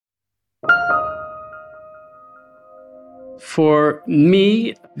For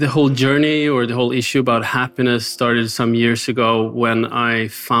me, the whole journey or the whole issue about happiness started some years ago when I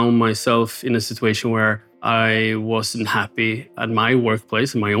found myself in a situation where I wasn't happy at my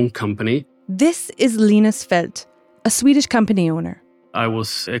workplace, in my own company. This is Linus Felt, a Swedish company owner. I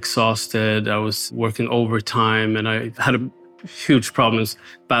was exhausted, I was working overtime, and I had huge problems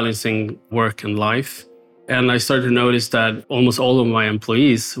balancing work and life. And I started to notice that almost all of my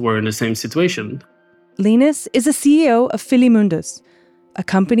employees were in the same situation. Linus is the CEO of Filimundus, a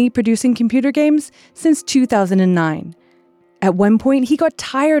company producing computer games since 2009. At one point, he got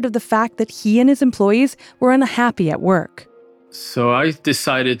tired of the fact that he and his employees were unhappy at work. So I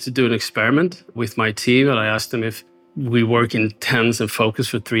decided to do an experiment with my team, and I asked them if we work intense and focus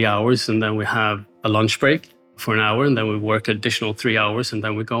for 3 hours, and then we have a lunch break for an hour, and then we work additional 3 hours, and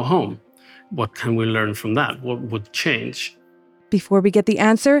then we go home. What can we learn from that? What would change? Before we get the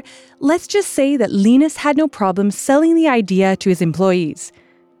answer, let's just say that Linus had no problem selling the idea to his employees.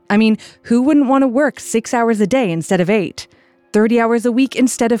 I mean, who wouldn't want to work 6 hours a day instead of 8, 30 hours a week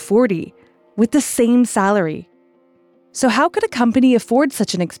instead of 40, with the same salary? So how could a company afford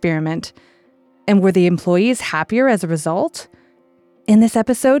such an experiment? And were the employees happier as a result? In this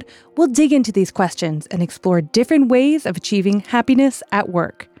episode, we'll dig into these questions and explore different ways of achieving happiness at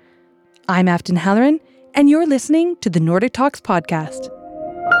work. I'm Afton Halloran, and you're listening to the Nordic Talks podcast.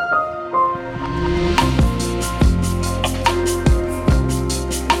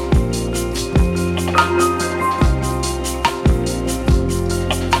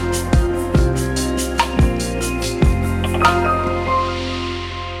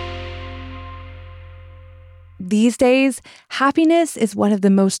 These days, happiness is one of the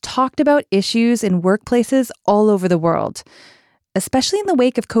most talked about issues in workplaces all over the world, especially in the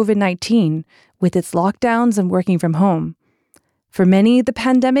wake of COVID-19, with its lockdowns and working from home. For many, the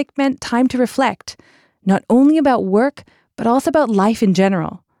pandemic meant time to reflect, not only about work, but also about life in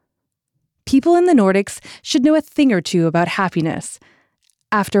general. People in the Nordics should know a thing or two about happiness.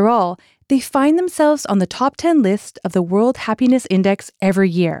 After all, they find themselves on the top 10 list of the World Happiness Index every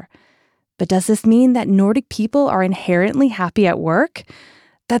year. But does this mean that Nordic people are inherently happy at work?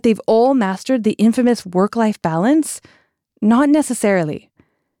 That they've all mastered the infamous work-life balance? Not necessarily.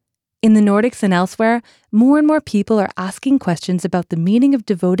 In the Nordics and elsewhere, more and more people are asking questions about the meaning of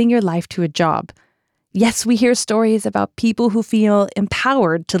devoting your life to a job. Yes, we hear stories about people who feel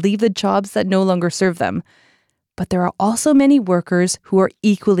empowered to leave the jobs that no longer serve them. But there are also many workers who are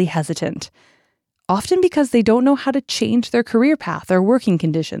equally hesitant, often because they don't know how to change their career path or working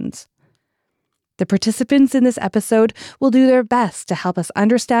conditions. The participants in this episode will do their best to help us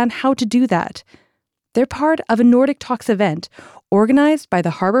understand how to do that. They're part of a Nordic Talks event organized by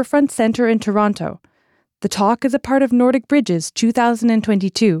the Harbourfront Centre in Toronto. The talk is a part of Nordic Bridges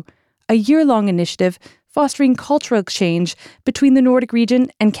 2022, a year-long initiative fostering cultural exchange between the Nordic region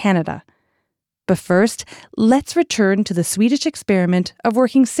and Canada. But first, let's return to the Swedish experiment of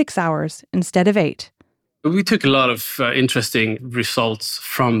working 6 hours instead of 8. We took a lot of interesting results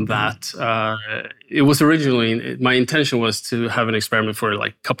from that. It was originally, my intention was to have an experiment for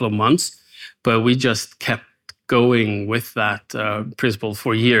like a couple of months, but we just kept going with that principle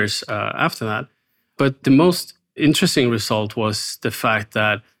for years after that. But the most interesting result was the fact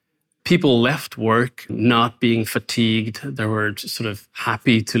that people left work not being fatigued. They were sort of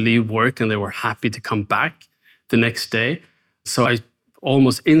happy to leave work and they were happy to come back the next day. So I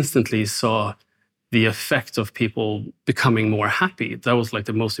almost instantly saw the effect of people becoming more happy. That was like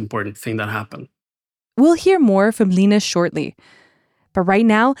the most important thing that happened. We'll hear more from Linus shortly. But right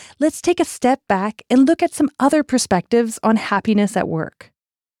now, let's take a step back and look at some other perspectives on happiness at work.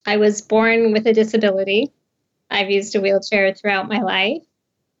 I was born with a disability. I've used a wheelchair throughout my life.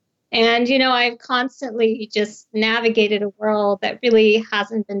 And, I've constantly just navigated a world that really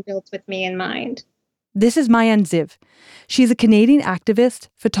hasn't been built with me in mind. This is Maayan Ziv. She's a Canadian activist,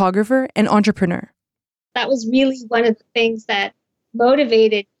 photographer, and entrepreneur. That was really one of the things that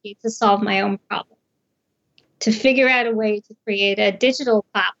motivated me to solve my own problem, to figure out a way to create a digital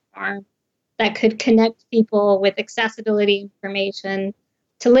platform that could connect people with accessibility information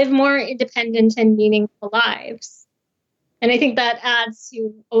to live more independent and meaningful lives. And I think that adds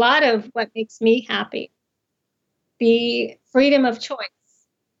to a lot of what makes me happy. The freedom of choice,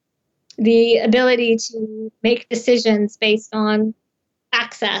 the ability to make decisions based on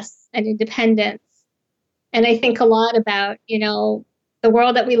access and independence. And I think a lot about, the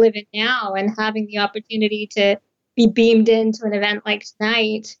world that we live in now and having the opportunity to be beamed into an event like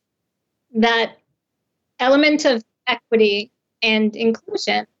tonight, that element of equity and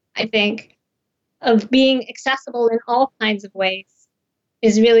inclusion, I think, of being accessible in all kinds of ways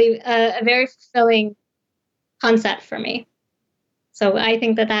is really a very fulfilling concept for me. So I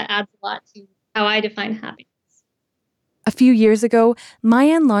think that adds a lot to how I define happiness. A few years ago,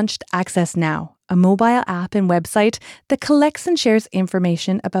 Maayan launched Access Now, a mobile app and website that collects and shares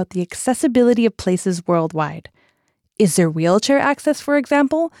information about the accessibility of places worldwide. Is there wheelchair access, for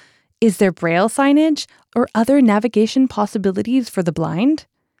example? Is there braille signage or other navigation possibilities for the blind?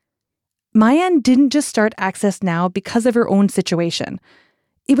 Maayan didn't just start Access Now because of her own situation.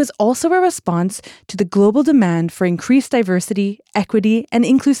 It was also a response to the global demand for increased diversity, equity, and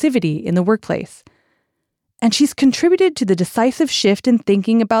inclusivity in the workplace. And she's contributed to the decisive shift in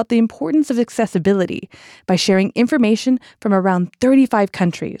thinking about the importance of accessibility by sharing information from around 35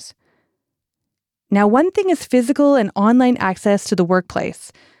 countries. Now, one thing is physical and online access to the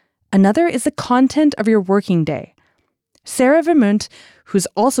workplace. Another is the content of your working day. Sarah Vermunt, who's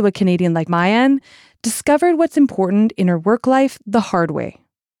also a Canadian like Maayan, discovered what's important in her work life the hard way.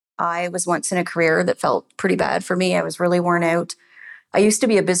 I was once in a career that felt pretty bad for me. I was really worn out. I used to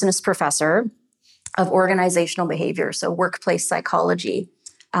be a business professor of organizational behavior, so workplace psychology,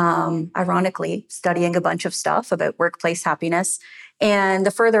 ironically, studying a bunch of stuff about workplace happiness. And the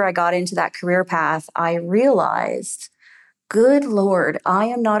further I got into that career path, I realized, good Lord, I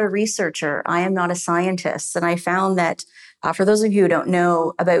am not a researcher. I am not a scientist. And I found that, for those of you who don't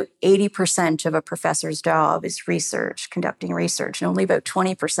know, about 80% of a professor's job is research, conducting research, and only about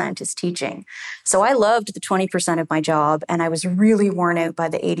 20% is teaching. So I loved the 20% of my job, and I was really worn out by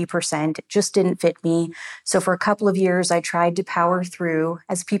the 80%. It just didn't fit me. So for a couple of years, I tried to power through,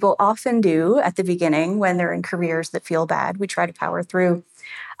 as people often do at the beginning when they're in careers that feel bad. We try to power through.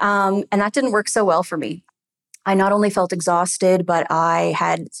 And that didn't work so well for me. I not only felt exhausted, but I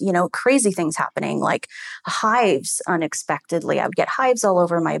had, crazy things happening, like hives unexpectedly. I would get hives all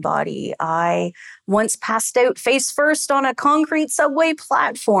over my body. I once passed out face first on a concrete subway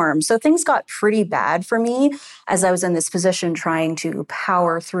platform. So things got pretty bad for me as I was in this position trying to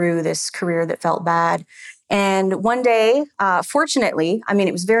power through this career that felt bad. And one day, fortunately,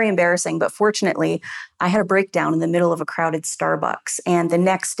 it was very embarrassing, but fortunately, I had a breakdown in the middle of a crowded Starbucks. And the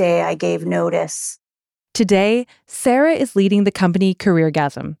next day I gave notice. Today, Sarah is leading the company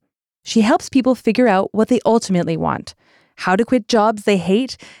CareerGasm. She helps people figure out what they ultimately want, how to quit jobs they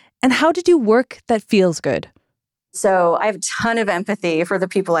hate, and how to do work that feels good. So I have a ton of empathy for the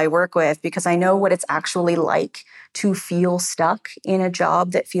people I work with because I know what it's actually like to feel stuck in a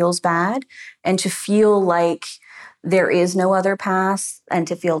job that feels bad and to feel like there is no other path and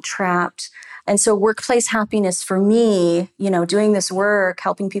to feel trapped. And so workplace happiness for me, doing this work,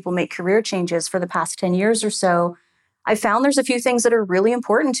 helping people make career changes for the past 10 years or so, I found there's a few things that are really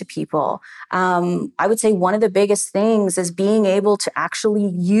important to people. I would say one of the biggest things is being able to actually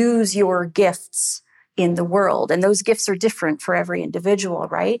use your gifts in the world. And those gifts are different for every individual,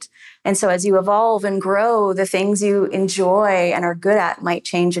 right? And so as you evolve and grow, the things you enjoy and are good at might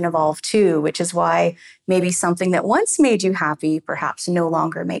change and evolve too, which is why maybe something that once made you happy perhaps no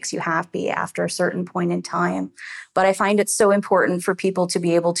longer makes you happy after a certain point in time. But I find it so important for people to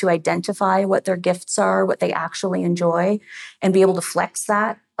be able to identify what their gifts are, what they actually enjoy, and be able to flex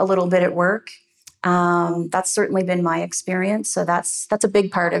that a little bit at work. That's certainly been my experience. So that's a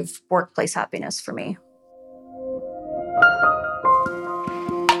big part of workplace happiness for me.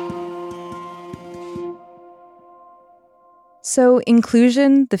 So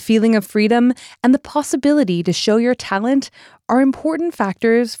inclusion, the feeling of freedom, and the possibility to show your talent are important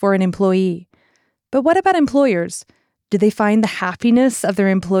factors for an employee. But what about employers? Do they find the happiness of their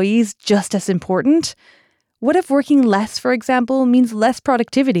employees just as important? What if working less, for example, means less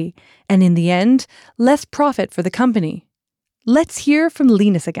productivity, and in the end, less profit for the company? Let's hear from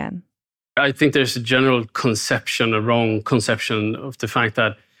Linus again. I think there's a general conception, a wrong conception of the fact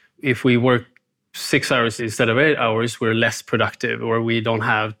that if we work 6 hours instead of 8 hours, we're less productive or we don't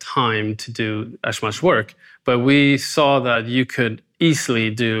have time to do as much work. But we saw that you could easily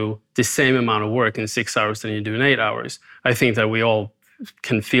do the same amount of work in 6 hours than you do in 8 hours. I think that we all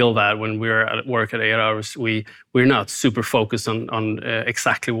can feel that when we're at work at 8 hours, we're not super focused on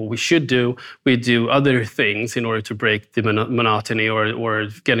exactly what we should do. We do other things in order to break the monotony or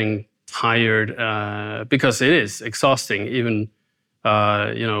getting tired because it is exhausting. Even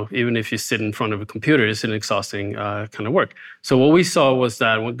if you sit in front of a computer, it's an exhausting kind of work. So what we saw was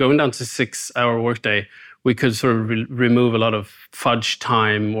that going down to 6 hour workday, we could sort of remove a lot of fudge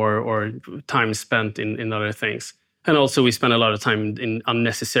time or time spent in other things. And also we spend a lot of time in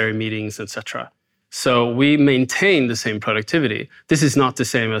unnecessary meetings, etc. So we maintain the same productivity. This is not the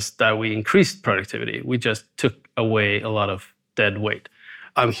same as that we increased productivity. We just took away a lot of dead weight.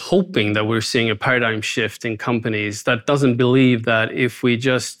 I'm hoping that we're seeing a paradigm shift in companies that doesn't believe that if we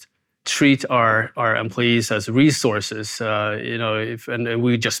just treat our employees as resources, and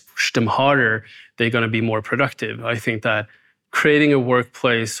we just push them harder, they're going to be more productive. I think that creating a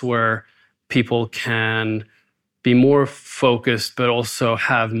workplace where people can be more focused, but also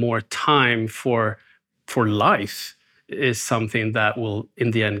have more time for life is something that will,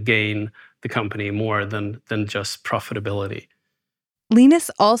 in the end, gain the company more than just profitability. Linus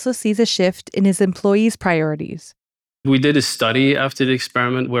also sees a shift in his employees' priorities. We did a study after the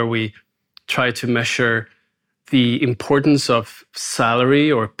experiment where we tried to measure the importance of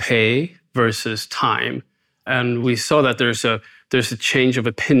salary or pay versus time. And we saw that there's a change of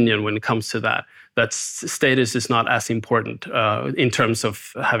opinion when it comes to that. That status is not as important in terms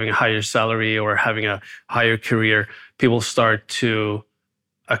of having a higher salary or having a higher career. People start to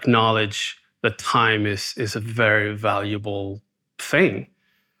acknowledge that time is a very valuable thing.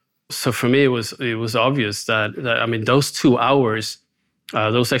 So for me, it was obvious that those 2 hours,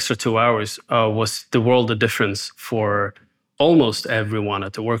 those extra 2 hours, was the world of difference for almost everyone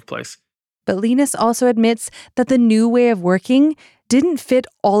at the workplace. But Linus also admits that the new way of working didn't fit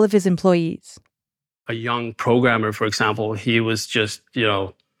all of his employees. A young programmer, for example, he was just,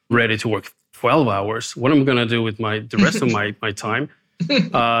 ready to work 12 hours. What am I going to do with the rest of my time?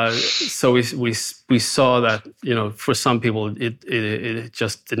 So we saw that, for some people, it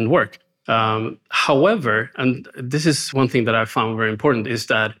just didn't work. However, and this is one thing that I found very important, is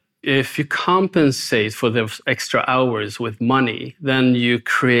that if you compensate for those extra hours with money, then you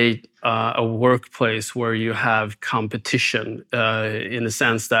create a workplace where you have competition in the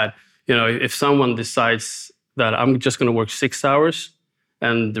sense that, if someone decides that I'm just going to work 6 hours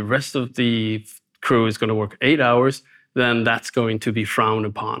and the rest of the crew is going to work 8 hours, then that's going to be frowned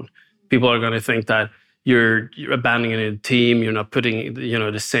upon. People are going to think that you're abandoning a team, you're not putting,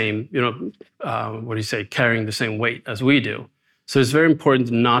 the same, carrying the same weight as we do. So it's very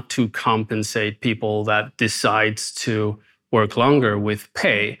important not to compensate people that decides to work longer with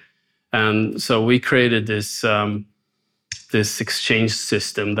pay. And so we created this exchange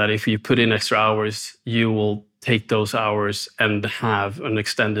system that if you put in extra hours, you will take those hours and have an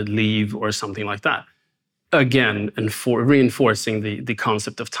extended leave or something like that. Again, and for reinforcing the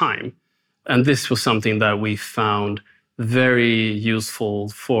concept of time. And this was something that we found very useful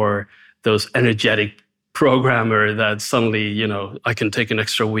for those energetic programmer that suddenly, I can take an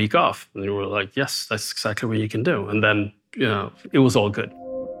extra week off. And they were like, yes, that's exactly what you can do. And then, it was all good.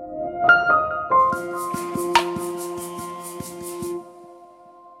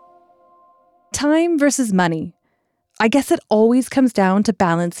 Time versus money. I guess it always comes down to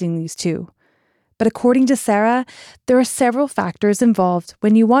balancing these two. But according to Sarah, there are several factors involved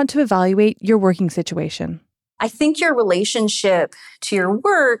when you want to evaluate your working situation. I think your relationship to your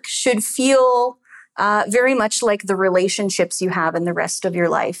work should feel very much like the relationships you have in the rest of your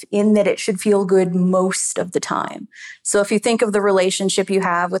life, in that it should feel good most of the time. So if you think of the relationship you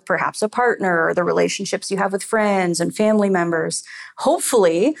have with perhaps a partner, or the relationships you have with friends and family members,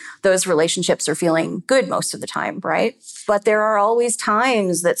 hopefully those relationships are feeling good most of the time, right? But there are always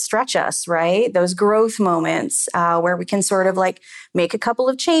times that stretch us, right? Those growth moments where we can sort of like make a couple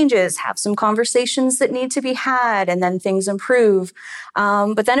of changes, have some conversations that need to be had, and then things improve.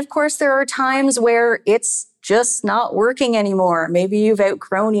 But then, of course, there are times where it's just not working anymore. Maybe you've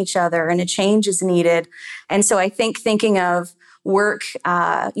outgrown each other and a change is needed. And so I think thinking of work,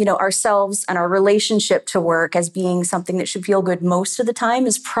 ourselves and our relationship to work as being something that should feel good most of the time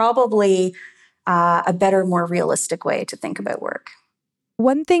is probably a better, more realistic way to think about work.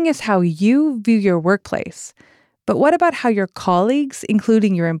 One thing is how you view your workplace, but what about how your colleagues,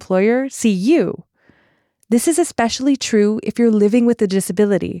 including your employer, see you? This is especially true if you're living with a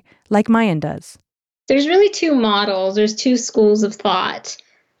disability, like Mayan does. There's really two models. There's two schools of thought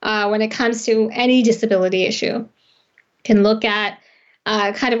when it comes to any disability issue. You can look at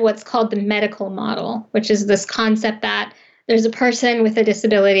kind of what's called the medical model, which is this concept that there's a person with a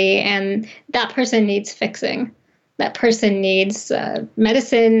disability and that person needs fixing. That person needs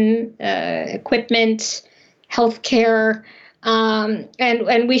medicine, equipment, healthcare,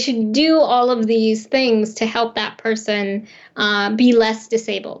 and we should do all of these things to help that person be less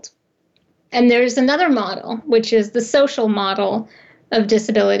disabled. And there's another model, which is the social model of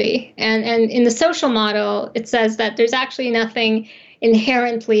disability. And in the social model, it says that there's actually nothing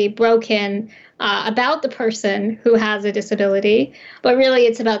inherently broken about the person who has a disability, but really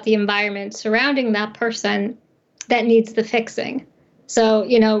it's about the environment surrounding that person that needs the fixing. So,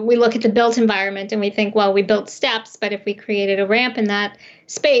 we look at the built environment and we think, well, we built steps, but if we created a ramp in that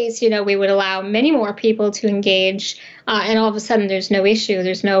space, we would allow many more people to engage. And all of a sudden, there's no issue.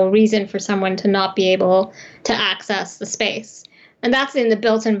 There's no reason for someone to not be able to access the space. And that's in the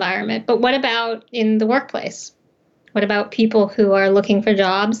built environment. But what about in the workplace? What about people who are looking for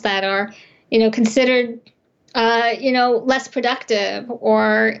jobs that are, considered, less productive?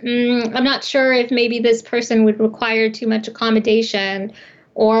 Or I'm not sure if maybe this person would require too much accommodation.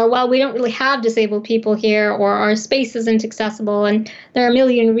 Or, well, we don't really have disabled people here, or our space isn't accessible. And there are a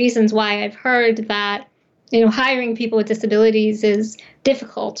million reasons why I've heard that, hiring people with disabilities is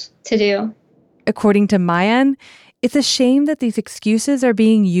difficult to do. According to Maayan, it's a shame that these excuses are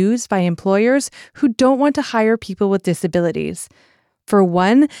being used by employers who don't want to hire people with disabilities. For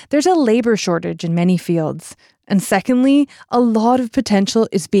one, there's a labor shortage in many fields. And secondly, a lot of potential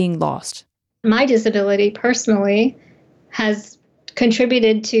is being lost. My disability personally has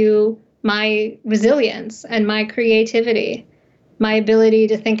contributed to my resilience and my creativity, my ability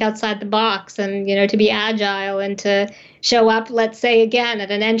to think outside the box and, to be agile and to show up, let's say, again, at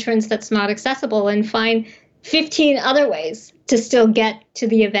an entrance that's not accessible and find 15 other ways to still get to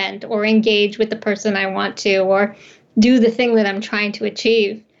the event or engage with the person I want to or do the thing that I'm trying to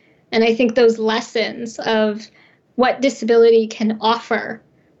achieve. And I think those lessons of what disability can offer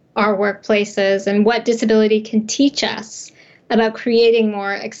our workplaces and what disability can teach us about creating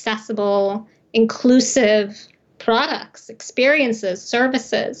more accessible, inclusive products, experiences,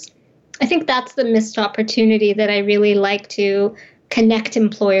 services. I think that's the missed opportunity that I really like to connect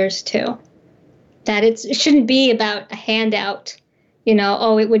employers to. That it shouldn't be about a handout,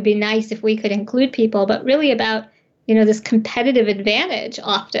 it would be nice if we could include people, but really about, this competitive advantage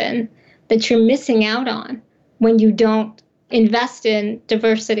often that you're missing out on when you don't invest in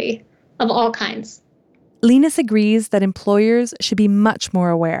diversity of all kinds. Linus agrees that employers should be much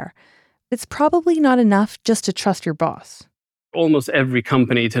more aware. It's probably not enough just to trust your boss. Almost every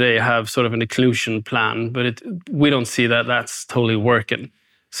company today have sort of an inclusion plan, but we don't see that that's totally working.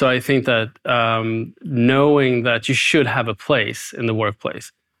 So I think that knowing that you should have a place in the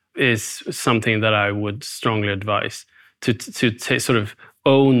workplace is something that I would strongly advise to sort of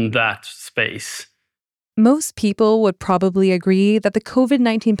own that space. Most people would probably agree that the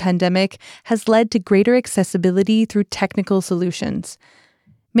COVID-19 pandemic has led to greater accessibility through technical solutions.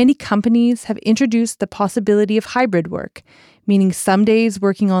 Many companies have introduced the possibility of hybrid work, meaning some days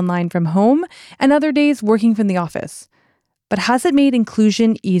working online from home and other days working from the office. But has it made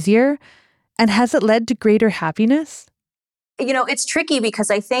inclusion easier? And has it led to greater happiness? It's tricky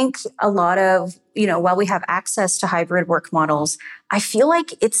because I think a lot of, while we have access to hybrid work models, I feel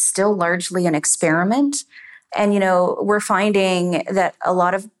like it's still largely an experiment. And, we're finding that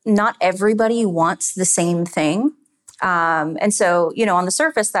not everybody wants the same thing. And so, on the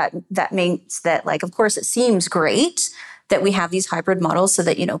surface, that means that, of course, it seems great that we have these hybrid models so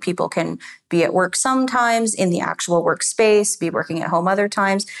that, people can be at work sometimes in the actual workspace, be working at home other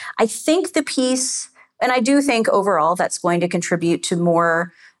times. I think the piece, and I do think overall that's going to contribute to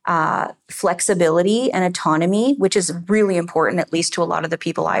more flexibility and autonomy, which is really important, at least to a lot of the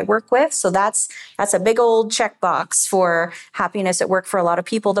people I work with. So that's a big old checkbox for happiness at work for a lot of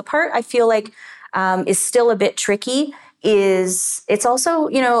people. The part I feel like is still a bit tricky is it's also,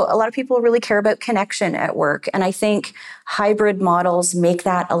 a lot of people really care about connection at work. And I think hybrid models make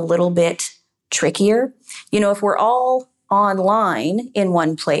that a little bit trickier. If we're all online in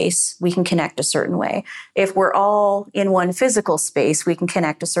one place, we can connect a certain way. If we're all in one physical space, we can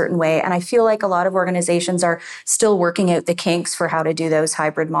connect a certain way. And I feel like a lot of organizations are still working out the kinks for how to do those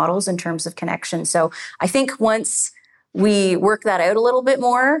hybrid models in terms of connection. So I think once we work that out a little bit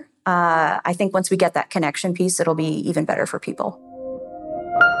more, I think once we get that connection piece, it'll be even better for people.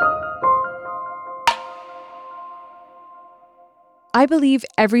 I believe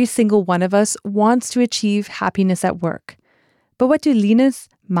every single one of us wants to achieve happiness at work. But what do Linus,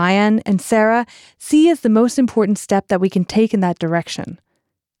 Maayan, and Sarah see as the most important step that we can take in that direction?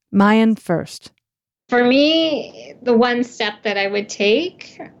 Maayan first. For me, the one step that I would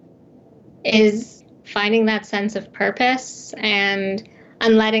take is finding that sense of purpose and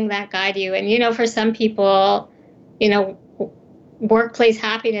letting that guide you. And, for some people, workplace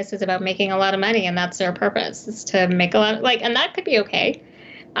happiness is about making a lot of money, and that's their purpose, is to make a lot of, and that could be okay.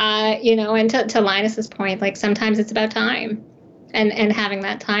 And to Linus's point, sometimes it's about time and having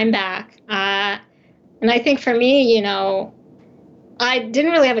that time back. And I think for me, I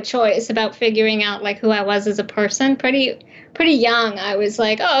didn't really have a choice about figuring out who I was as a person. Pretty young, I was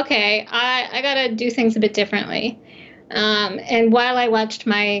like, oh, okay, I got to do things a bit differently. And while I watched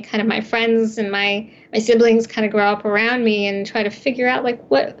my friends and my siblings kind of grow up around me and try to figure out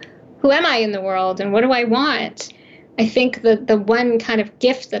who am I in the world and what do I want? I think the one kind of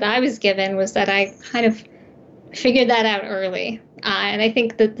gift that I was given was that I kind of figured that out early. And I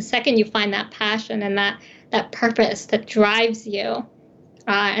think that the second you find that passion and that purpose that drives you.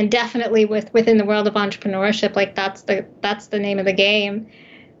 And definitely within the world of entrepreneurship, like that's the name of the game.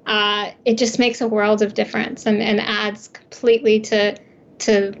 It just makes a world of difference and adds completely to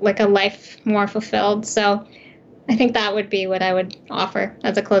like a life more fulfilled. So I think that would be what I would offer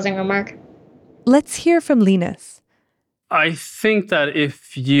as a closing remark. Let's hear from Linus. I think that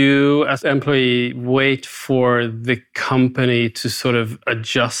if you, as an employee, wait for the company to sort of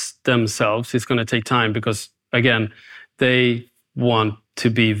adjust themselves, it's going to take time because, again, they want to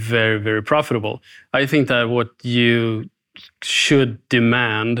be very, very profitable. I think that what you should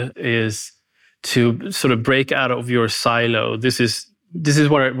demand is to sort of break out of your silo. This is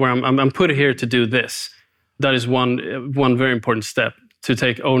where I'm put here to do this. That is one very important step, to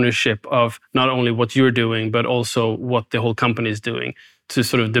take ownership of not only what you're doing, but also what the whole company is doing, to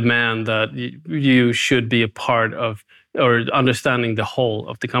sort of demand that you should be a part of or understanding the whole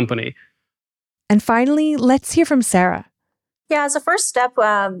of the company. And finally, let's hear from Sarah. Yeah, as a first step,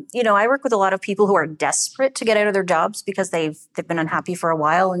 I work with a lot of people who are desperate to get out of their jobs because they've been unhappy for a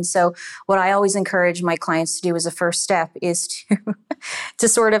while. And so what I always encourage my clients to do as a first step is to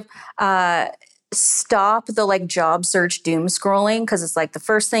sort of stop the job search doom scrolling, because it's the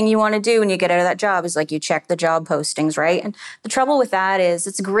first thing you want to do when you get out of that job is you check the job postings, right? And the trouble with that is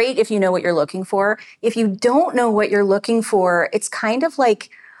it's great if you know what you're looking for. If you don't know what you're looking for, it's kind of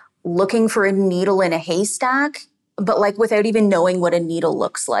like looking for a needle in a haystack, but without even knowing what a needle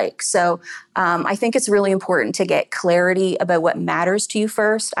looks like. So I think it's really important to get clarity about what matters to you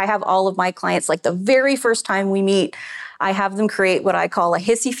first. I have all of my clients, the very first time we meet, I have them create what I call a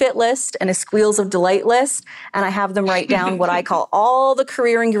hissy fit list and a squeals of delight list. And I have them write down what I call all the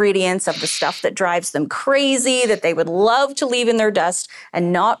career ingredients of the stuff that drives them crazy, that they would love to leave in their dust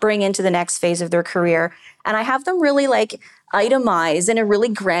and not bring into the next phase of their career. And I have them really itemize in a really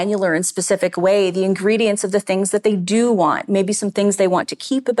granular and specific way the ingredients of the things that they do want, maybe some things they want to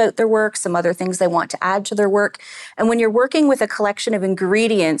keep about their work, some other things they want to add to their work. And when you're working with a collection of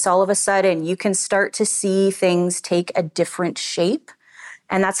ingredients, all of a sudden you can start to see things take a different shape.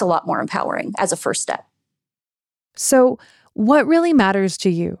 And that's a lot more empowering as a first step. So, what really matters to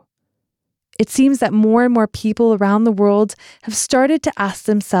you? It seems that more and more people around the world have started to ask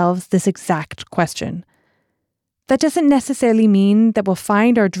themselves this exact question. That doesn't necessarily mean that we'll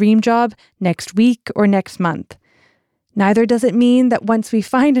find our dream job next week or next month. Neither does it mean that once we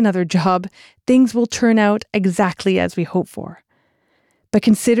find another job, things will turn out exactly as we hope for. But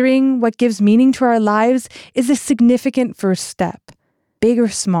considering what gives meaning to our lives is a significant first step, big or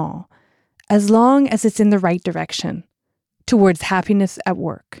small, as long as it's in the right direction, towards happiness at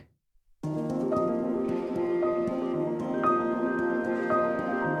work.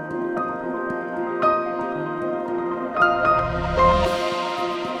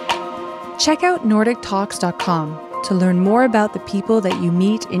 Check out NordicTalks.com to learn more about the people that you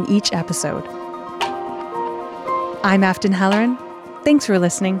meet in each episode. I'm Afton Halloran. Thanks for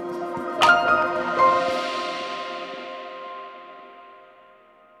listening.